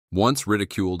Once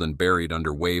ridiculed and buried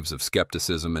under waves of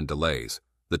skepticism and delays,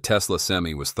 the Tesla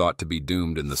Semi was thought to be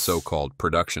doomed in the so-called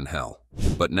production hell.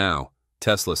 But now,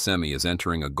 Tesla Semi is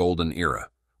entering a golden era,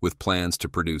 with plans to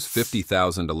produce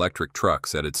 50,000 electric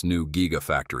trucks at its new Giga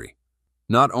factory.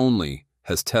 Not only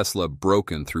has Tesla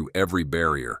broken through every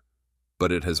barrier,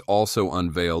 but it has also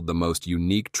unveiled the most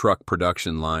unique truck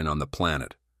production line on the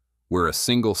planet, where a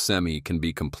single Semi can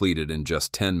be completed in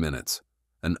just 10 minutes,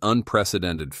 an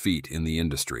unprecedented feat in the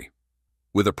industry.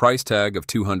 With a price tag of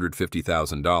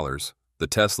 $250,000, the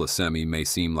Tesla Semi may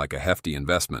seem like a hefty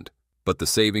investment, but the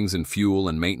savings in fuel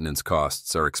and maintenance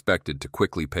costs are expected to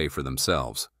quickly pay for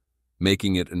themselves,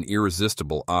 making it an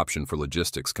irresistible option for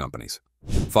logistics companies.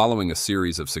 Following a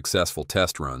series of successful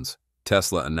test runs,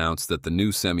 Tesla announced that the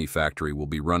new Semi factory will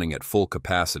be running at full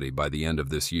capacity by the end of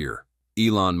this year.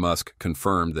 Elon Musk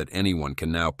confirmed that anyone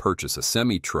can now purchase a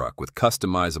semi-truck with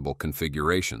customizable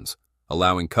configurations,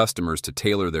 allowing customers to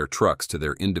tailor their trucks to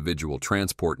their individual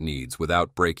transport needs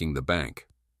without breaking the bank.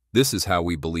 This is how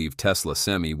we believe Tesla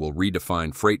Semi will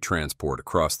redefine freight transport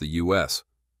across the U.S.,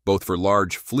 both for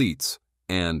large fleets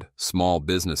and small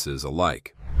businesses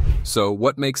alike. So,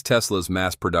 what makes Tesla's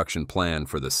mass production plan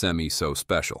for the Semi so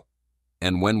special?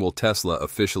 And when will Tesla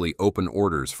officially open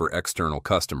orders for external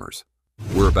customers?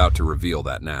 We're about to reveal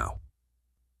that now.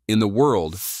 In the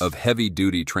world of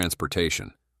heavy-duty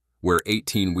transportation, where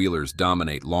 18-wheelers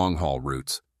dominate long-haul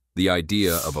routes, the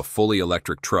idea of a fully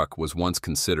electric truck was once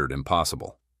considered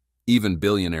impossible. Even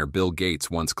billionaire Bill Gates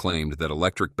once claimed that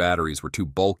electric batteries were too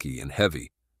bulky and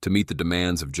heavy to meet the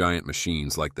demands of giant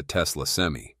machines like the Tesla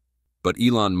Semi. But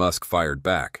Elon Musk fired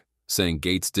back, saying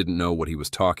Gates didn't know what he was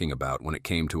talking about when it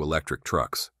came to electric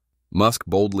trucks. Musk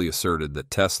boldly asserted that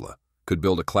Tesla could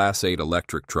build a Class 8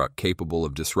 electric truck capable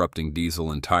of disrupting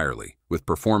diesel entirely, with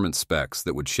performance specs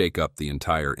that would shake up the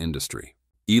entire industry.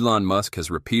 Elon Musk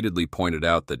has repeatedly pointed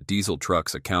out that diesel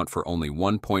trucks account for only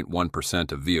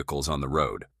 1.1% of vehicles on the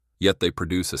road, yet they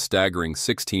produce a staggering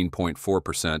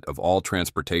 16.4% of all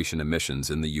transportation emissions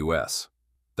in the U.S.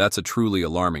 That's a truly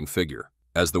alarming figure.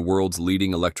 As the world's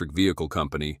leading electric vehicle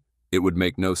company, it would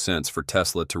make no sense for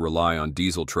Tesla to rely on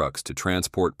diesel trucks to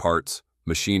transport parts,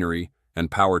 machinery, and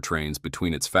powertrains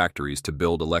between its factories to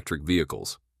build electric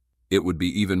vehicles. It would be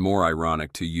even more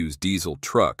ironic to use diesel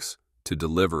trucks to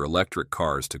deliver electric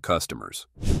cars to customers.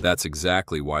 That's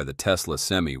exactly why the Tesla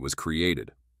Semi was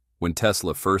created. When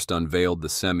Tesla first unveiled the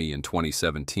Semi in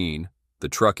 2017, the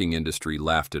trucking industry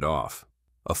laughed it off.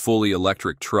 A fully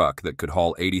electric truck that could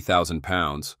haul 80,000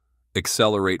 pounds,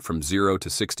 accelerate from 0 to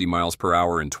 60 miles per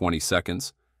hour in 20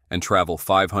 seconds, and travel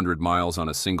 500 miles on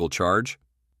a single charge?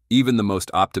 Even the most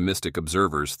optimistic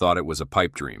observers thought it was a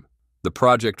pipe dream. The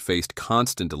project faced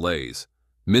constant delays,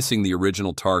 missing the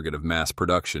original target of mass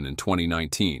production in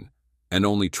 2019, and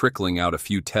only trickling out a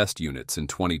few test units in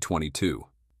 2022.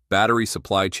 Battery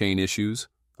supply chain issues,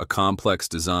 a complex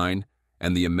design,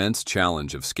 and the immense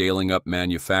challenge of scaling up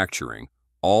manufacturing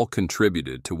all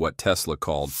contributed to what Tesla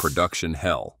called production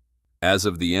hell. As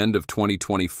of the end of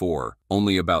 2024,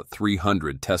 only about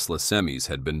 300 Tesla Semis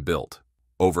had been built.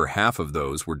 Over half of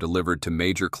those were delivered to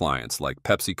major clients like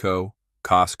PepsiCo,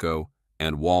 Costco,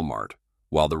 and Walmart,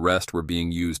 while the rest were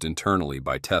being used internally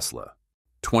by Tesla.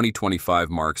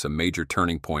 2025 marks a major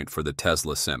turning point for the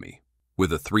Tesla Semi.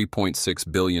 With a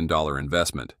 $3.6 billion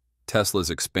investment,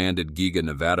 Tesla's expanded Giga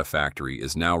Nevada factory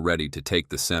is now ready to take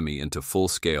the Semi into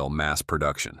full-scale mass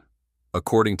production.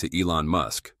 According to Elon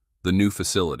Musk, the new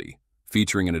facility,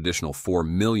 featuring an additional 4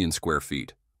 million square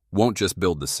feet, won't just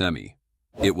build the Semi.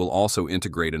 It will also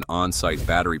integrate an on-site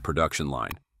battery production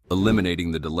line,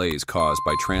 eliminating the delays caused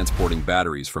by transporting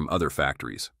batteries from other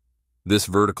factories. This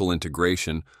vertical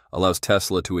integration allows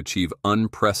Tesla to achieve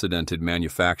unprecedented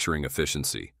manufacturing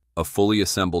efficiency, a fully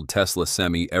assembled Tesla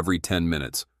Semi every 10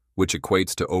 minutes, which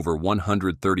equates to over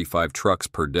 135 trucks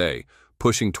per day,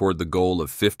 pushing toward the goal of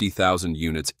 50,000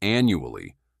 units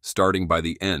annually, starting by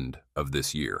the end of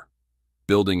this year.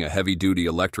 Building a heavy-duty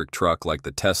electric truck like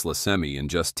the Tesla Semi in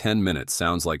just 10 minutes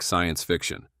sounds like science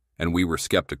fiction, and we were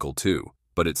skeptical too,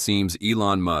 but it seems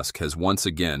Elon Musk has once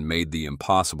again made the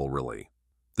impossible really.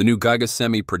 The new Giga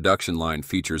Semi production line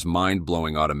features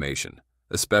mind-blowing automation,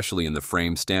 especially in the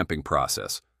frame stamping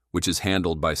process, which is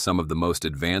handled by some of the most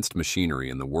advanced machinery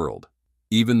in the world.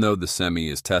 Even though the Semi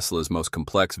is Tesla's most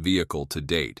complex vehicle to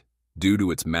date, due to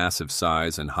its massive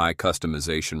size and high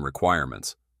customization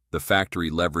requirements, the factory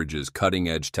leverages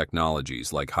cutting-edge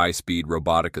technologies like high-speed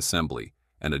robotic assembly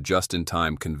and a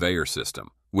just-in-time conveyor system,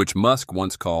 which Musk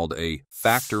once called a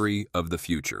factory of the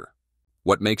future.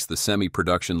 What makes the Semi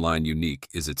production line unique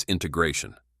is its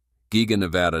integration. Giga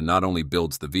Nevada not only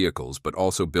builds the vehicles but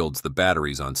also builds the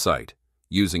batteries on site,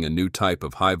 using a new type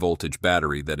of high-voltage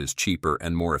battery that is cheaper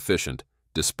and more efficient,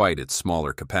 despite its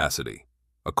smaller capacity.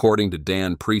 According to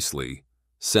Dan Priestley,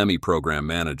 semi-program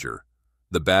manager,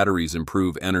 the batteries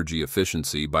improve energy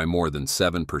efficiency by more than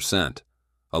 7%,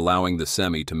 allowing the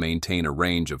Semi to maintain a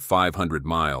range of 500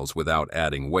 miles without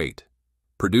adding weight.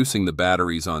 Producing the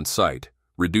batteries on site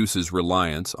reduces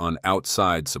reliance on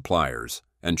outside suppliers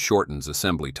and shortens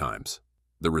assembly times.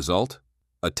 The result?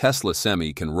 A Tesla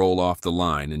Semi can roll off the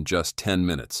line in just 10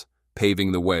 minutes,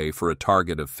 paving the way for a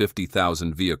target of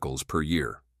 50,000 vehicles per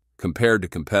year. Compared to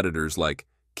competitors like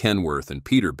Kenworth and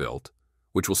Peterbilt,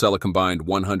 which will sell a combined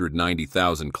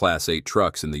 190,000 Class 8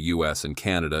 trucks in the US and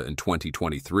Canada in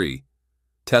 2023,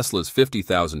 Tesla's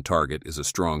 50,000 target is a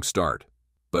strong start.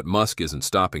 But Musk isn't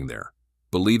stopping there,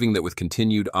 believing that with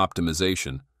continued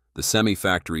optimization, the Semi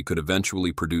factory could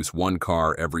eventually produce one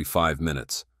car every 5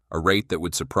 minutes, a rate that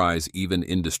would surprise even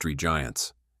industry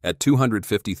giants. At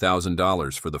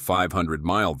 $250,000 for the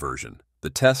 500-mile version, the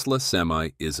Tesla Semi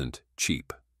isn't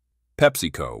cheap.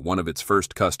 PepsiCo, one of its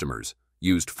first customers,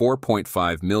 used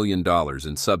 $4.5 million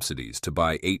in subsidies to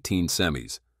buy 18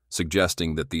 Semis,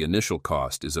 suggesting that the initial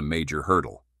cost is a major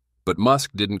hurdle. But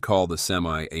Musk didn't call the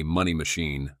Semi a money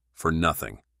machine for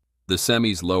nothing. The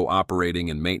Semi's low operating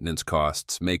and maintenance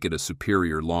costs make it a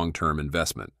superior long-term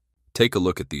investment. Take a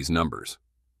look at these numbers.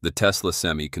 The Tesla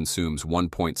Semi consumes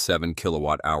 1.7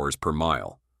 kilowatt-hours per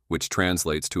mile, which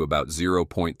translates to about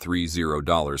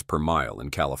 $0.30 per mile in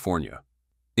California.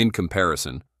 In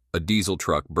comparison, a diesel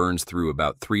truck burns through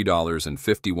about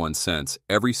 $3.51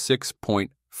 every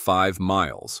 6.5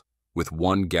 miles with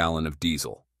 1 gallon of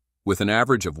diesel. With an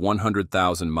average of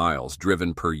 100,000 miles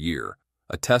driven per year,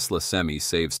 a Tesla Semi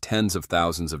saves tens of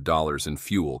thousands of dollars in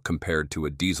fuel compared to a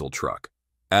diesel truck.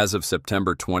 As of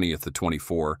September 20th to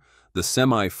 24, the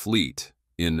Semi fleet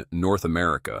in North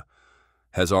America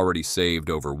has already saved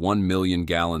over 1 million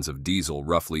gallons of diesel,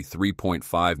 roughly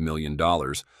 $3.5 million,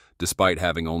 despite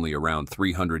having only around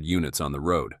 300 units on the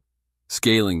road.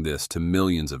 Scaling this to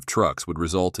millions of trucks would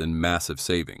result in massive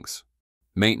savings.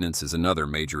 Maintenance is another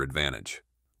major advantage.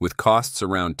 With costs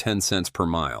around 10 cents per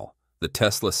mile, the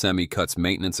Tesla Semi cuts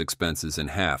maintenance expenses in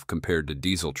half compared to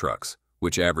diesel trucks,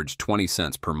 which average 20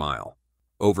 cents per mile.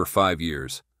 Over 5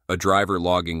 years, a driver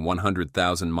logging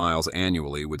 100,000 miles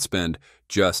annually would spend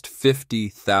just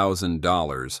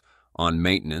 $50,000 on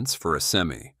maintenance for a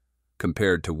Semi,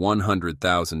 compared to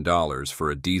 $100,000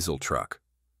 for a diesel truck.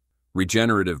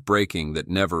 Regenerative braking that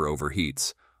never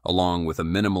overheats, along with a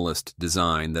minimalist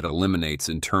design that eliminates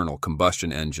internal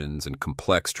combustion engines and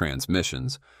complex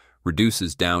transmissions,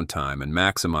 reduces downtime and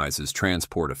maximizes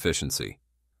transport efficiency.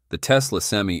 The Tesla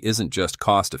Semi isn't just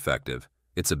cost-effective,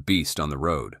 it's a beast on the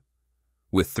road.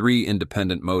 With 3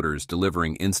 independent motors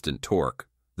delivering instant torque,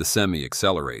 the Semi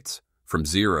accelerates from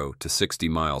 0 to 60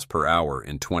 miles per hour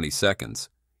in 20 seconds,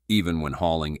 even when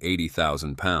hauling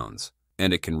 80,000 pounds,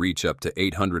 and it can reach up to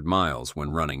 800 miles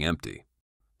when running empty.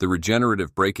 The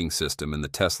regenerative braking system in the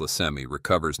Tesla Semi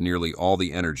recovers nearly all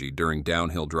the energy during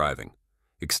downhill driving,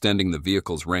 extending the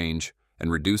vehicle's range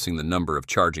and reducing the number of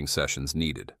charging sessions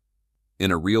needed. In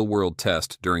a real-world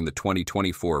test during the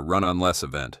 2024 Run on Less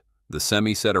event, the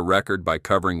Semi set a record by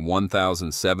covering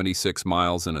 1,076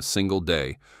 miles in a single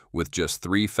day with just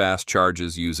 3 fast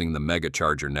charges using the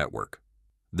Megacharger network.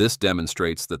 This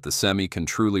demonstrates that the Semi can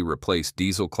truly replace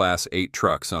diesel Class 8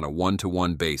 trucks on a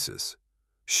one-to-one basis,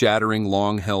 shattering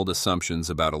long-held assumptions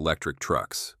about electric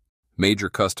trucks. Major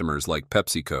customers like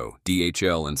PepsiCo,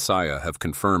 DHL, and Saia have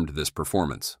confirmed this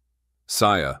performance.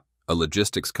 Saia, a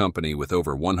logistics company with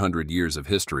over 100 years of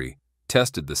history,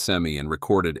 tested the Semi and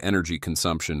recorded energy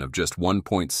consumption of just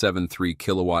 1.73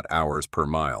 kilowatt-hours per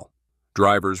mile.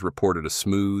 Drivers reported a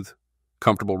smooth,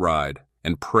 comfortable ride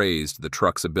and praised the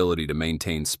truck's ability to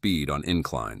maintain speed on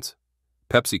inclines.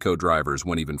 PepsiCo drivers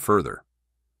went even further,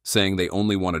 saying they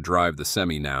only want to drive the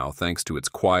Semi now thanks to its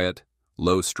quiet,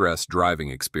 low-stress driving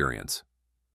experience.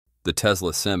 The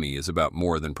Tesla Semi is about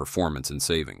more than performance and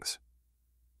savings.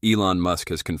 Elon Musk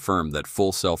has confirmed that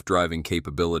full self-driving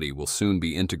capability will soon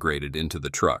be integrated into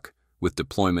the truck, with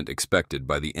deployment expected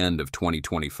by the end of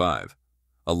 2025,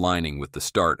 aligning with the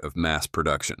start of mass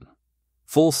production.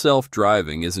 Full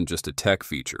self-driving isn't just a tech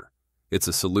feature, it's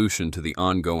a solution to the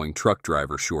ongoing truck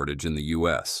driver shortage in the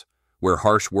US, where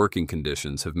harsh working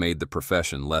conditions have made the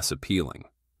profession less appealing.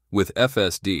 With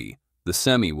FSD, the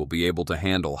Semi will be able to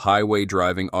handle highway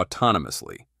driving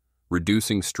autonomously,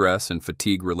 reducing stress and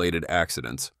fatigue-related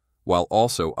accidents, while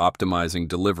also optimizing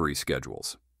delivery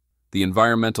schedules. The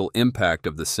environmental impact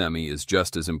of the Semi is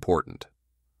just as important.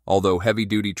 Although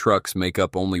heavy-duty trucks make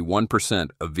up only 1%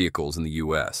 of vehicles in the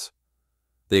US,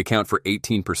 they account for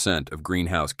 18% of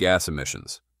greenhouse gas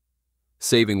emissions.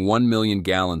 Saving 1 million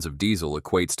gallons of diesel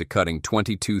equates to cutting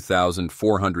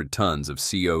 22,400 tons of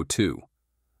CO2,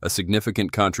 a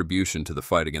significant contribution to the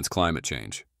fight against climate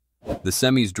change. The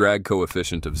Semi's drag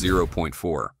coefficient of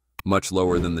 0.4, much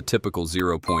lower than the typical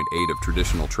 0.8 of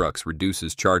traditional trucks,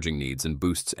 reduces charging needs and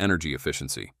boosts energy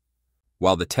efficiency.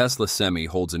 While the Tesla Semi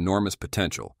holds enormous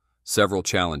potential, several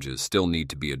challenges still need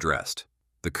to be addressed.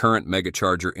 The current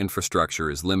megacharger infrastructure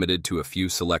is limited to a few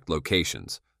select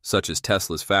locations, such as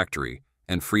Tesla's factory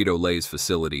and Frito-Lay's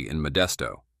facility in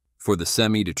Modesto. For the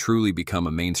Semi to truly become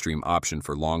a mainstream option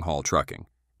for long-haul trucking,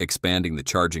 expanding the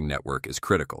charging network is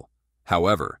critical.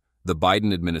 However, the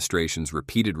Biden administration's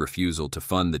repeated refusal to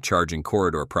fund the Charging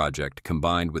Corridor project,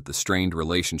 combined with the strained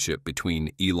relationship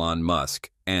between Elon Musk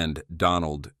and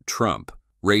Donald Trump,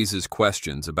 raises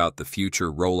questions about the future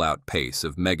rollout pace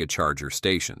of megacharger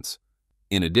stations.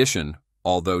 In addition,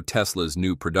 although Tesla's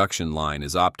new production line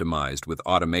is optimized with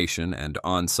automation and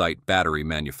on-site battery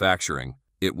manufacturing,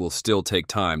 it will still take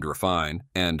time to refine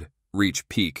and reach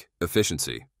peak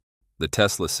efficiency. The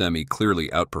Tesla Semi clearly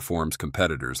outperforms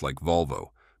competitors like Volvo,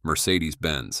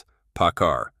 Mercedes-Benz,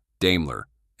 PACCAR, Daimler,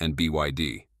 and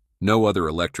BYD. No other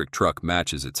electric truck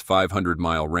matches its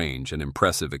 500-mile range and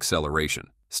impressive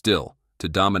acceleration. Still, to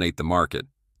dominate the market,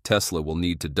 Tesla will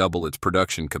need to double its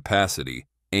production capacity,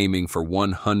 aiming for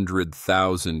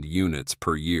 100,000 units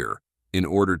per year, in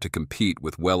order to compete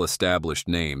with well-established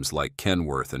names like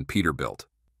Kenworth and Peterbilt.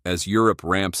 As Europe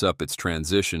ramps up its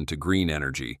transition to green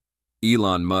energy,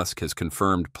 Elon Musk has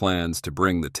confirmed plans to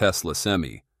bring the Tesla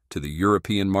Semi to the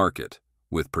European market,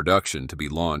 with production to be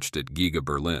launched at Giga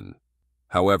Berlin.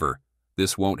 However,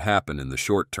 this won't happen in the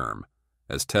short term,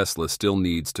 as Tesla still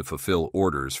needs to fulfill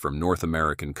orders from North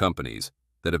American companies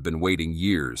that have been waiting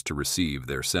years to receive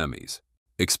their semis.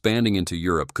 Expanding into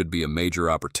Europe could be a major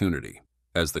opportunity,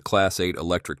 as the Class 8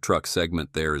 electric truck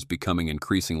segment there is becoming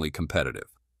increasingly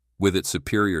competitive. With its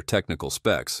superior technical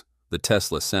specs, the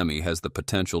Tesla Semi has the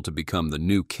potential to become the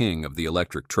new king of the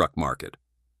electric truck market,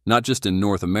 not just in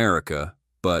North America,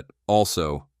 but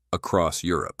also across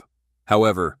Europe.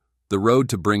 However, the road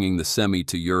to bringing the Semi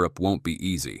to Europe won't be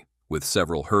easy, with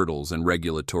several hurdles and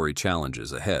regulatory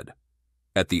challenges ahead.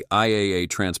 At the IAA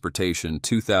Transportation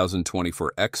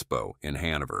 2024 Expo in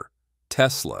Hanover,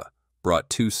 Tesla brought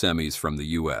 2 semis from the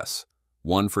US,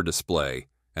 one for display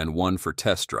and one for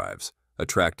test drives,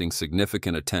 attracting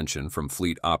significant attention from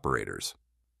fleet operators.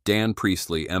 Dan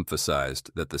Priestley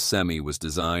emphasized that the Semi was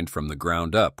designed from the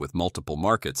ground up with multiple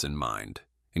markets in mind,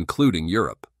 including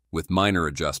Europe, with minor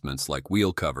adjustments like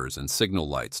wheel covers and signal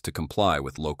lights to comply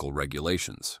with local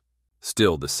regulations.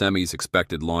 Still, the Semi's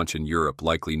expected launch in Europe,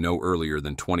 likely no earlier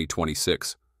than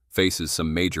 2026, faces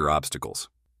some major obstacles.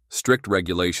 Strict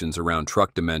regulations around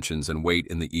truck dimensions and weight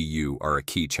in the EU are a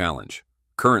key challenge.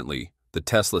 Currently, the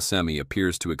Tesla Semi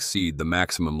appears to exceed the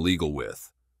maximum legal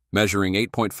width, measuring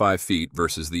 8.5 feet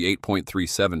versus the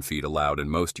 8.37 feet allowed in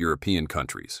most European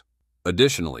countries.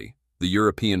 Additionally, the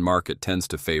European market tends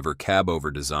to favor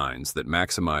cab-over designs that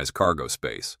maximize cargo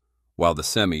space, while the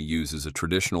Semi uses a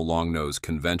traditional long-nose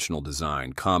conventional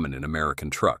design common in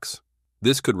American trucks.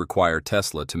 This could require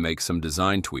Tesla to make some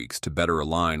design tweaks to better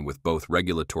align with both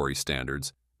regulatory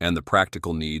standards and the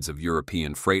practical needs of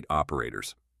European freight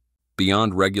operators.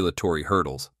 Beyond regulatory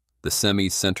hurdles, the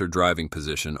Semi's center driving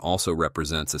position also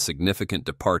represents a significant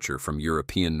departure from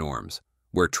European norms,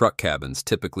 where truck cabins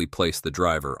typically place the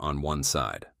driver on one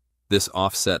side. This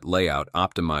offset layout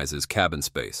optimizes cabin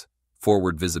space,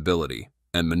 forward visibility,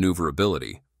 and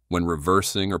maneuverability when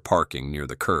reversing or parking near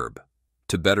the curb.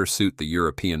 To better suit the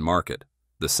European market,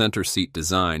 the center seat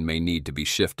design may need to be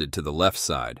shifted to the left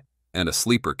side, and a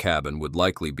sleeper cabin would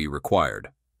likely be required,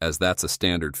 as that's a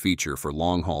standard feature for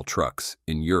long-haul trucks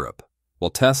in Europe.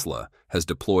 While Tesla has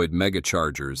deployed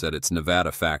megachargers at its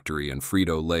Nevada factory and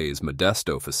Frito-Lay's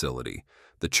Modesto facility,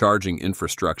 the charging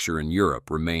infrastructure in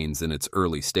Europe remains in its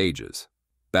early stages.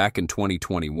 Back in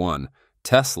 2021,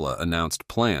 Tesla announced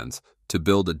plans to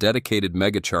build a dedicated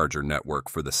megacharger network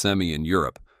for the Semi in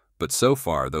Europe, but so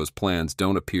far those plans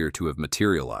don't appear to have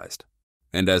materialized.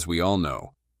 And as we all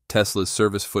know, Tesla's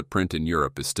service footprint in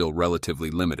Europe is still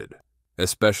relatively limited,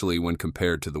 especially when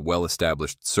compared to the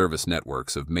well-established service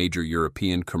networks of major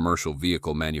European commercial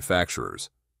vehicle manufacturers,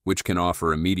 which can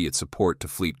offer immediate support to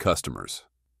fleet customers.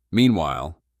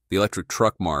 Meanwhile, the electric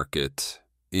truck market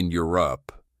in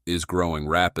Europe is growing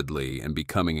rapidly and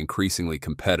becoming increasingly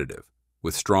competitive,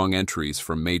 with strong entries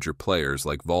from major players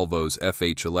like Volvo's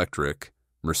FH Electric,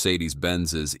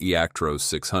 Mercedes-Benz's e-Actros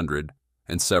 600,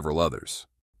 and several others.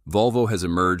 Volvo has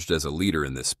emerged as a leader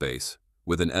in this space,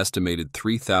 with an estimated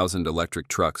 3,000 electric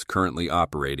trucks currently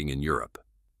operating in Europe.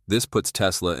 This puts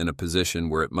Tesla in a position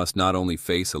where it must not only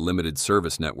face a limited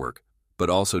service network, but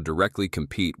also directly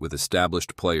compete with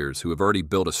established players who have already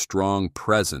built a strong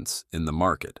presence in the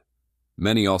market.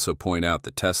 Many also point out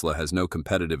that Tesla has no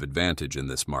competitive advantage in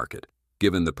this market,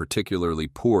 given the particularly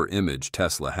poor image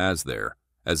Tesla has there,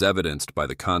 as evidenced by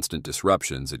the constant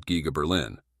disruptions at Giga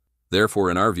Berlin.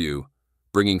 Therefore, in our view,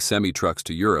 bringing semi-trucks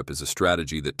to Europe is a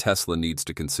strategy that Tesla needs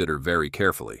to consider very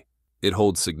carefully. It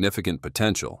holds significant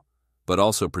potential, but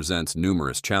also presents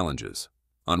numerous challenges.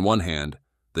 On one hand,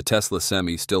 the Tesla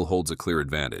Semi still holds a clear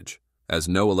advantage, as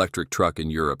no electric truck in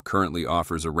Europe currently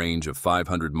offers a range of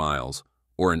 500 miles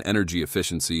or an energy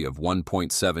efficiency of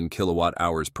 1.7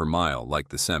 kilowatt-hours per mile like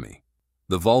the Semi.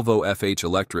 The Volvo FH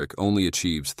Electric only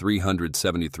achieves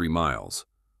 373 miles,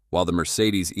 while the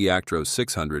Mercedes e-Actros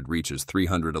 600 reaches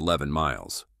 311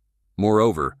 miles.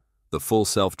 Moreover, the full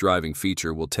self-driving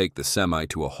feature will take the Semi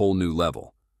to a whole new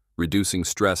level, reducing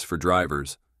stress for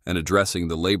drivers and addressing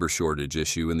the labor shortage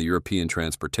issue in the European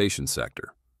transportation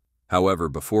sector. However,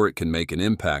 before it can make an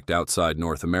impact outside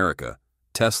North America,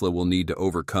 Tesla will need to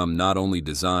overcome not only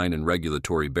design and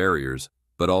regulatory barriers,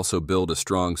 but also build a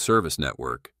strong service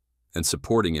network and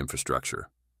supporting infrastructure.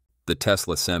 The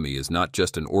Tesla Semi is not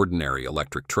just an ordinary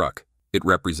electric truck. It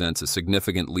represents a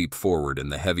significant leap forward in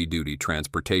the heavy-duty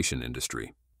transportation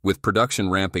industry. With production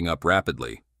ramping up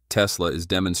rapidly, Tesla is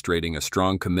demonstrating a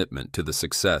strong commitment to the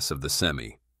success of the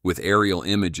Semi, with aerial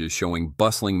images showing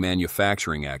bustling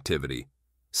manufacturing activity,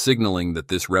 signaling that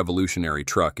this revolutionary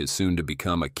truck is soon to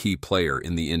become a key player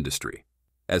in the industry.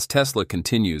 As Tesla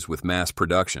continues with mass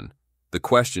production, the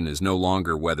question is no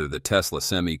longer whether the Tesla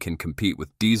Semi can compete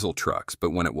with diesel trucks,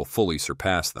 but when it will fully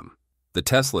surpass them. The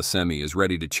Tesla Semi is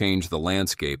ready to change the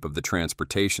landscape of the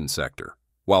transportation sector.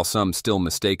 While some still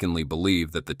mistakenly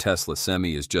believe that the Tesla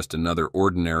Semi is just another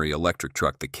ordinary electric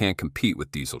truck that can't compete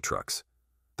with diesel trucks,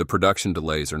 the production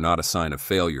delays are not a sign of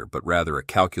failure, but rather a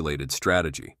calculated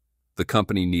strategy. The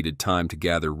company needed time to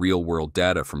gather real-world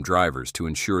data from drivers to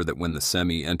ensure that when the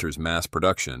Semi enters mass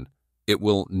production, it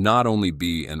will not only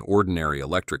be an ordinary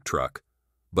electric truck,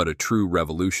 but a true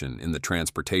revolution in the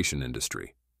transportation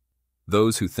industry.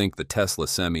 Those who think the Tesla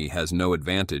Semi has no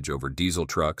advantage over diesel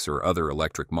trucks or other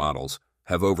electric models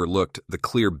have overlooked the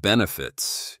clear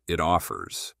benefits it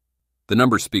offers. The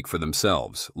numbers speak for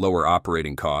themselves: lower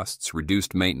operating costs,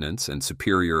 reduced maintenance, and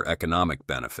superior economic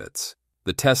benefits.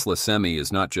 The Tesla Semi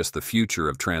is not just the future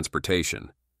of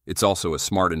transportation, it's also a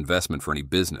smart investment for any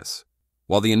business.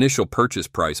 While the initial purchase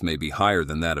price may be higher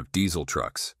than that of diesel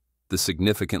trucks, the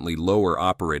significantly lower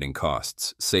operating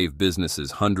costs save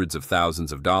businesses hundreds of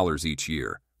thousands of dollars each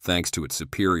year, thanks to its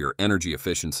superior energy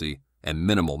efficiency and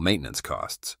minimal maintenance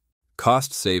costs.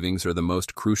 Cost savings are the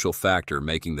most crucial factor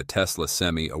making the Tesla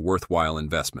Semi a worthwhile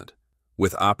investment.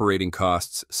 With operating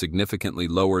costs significantly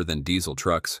lower than diesel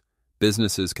trucks,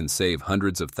 businesses can save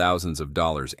hundreds of thousands of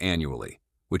dollars annually,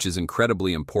 which is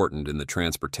incredibly important in the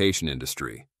transportation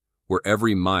industry, where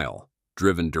every mile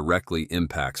driven directly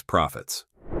impacts profits.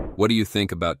 What do you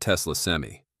think about Tesla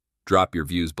Semi? Drop your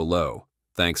views below.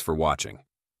 Thanks for watching.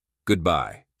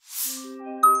 Goodbye.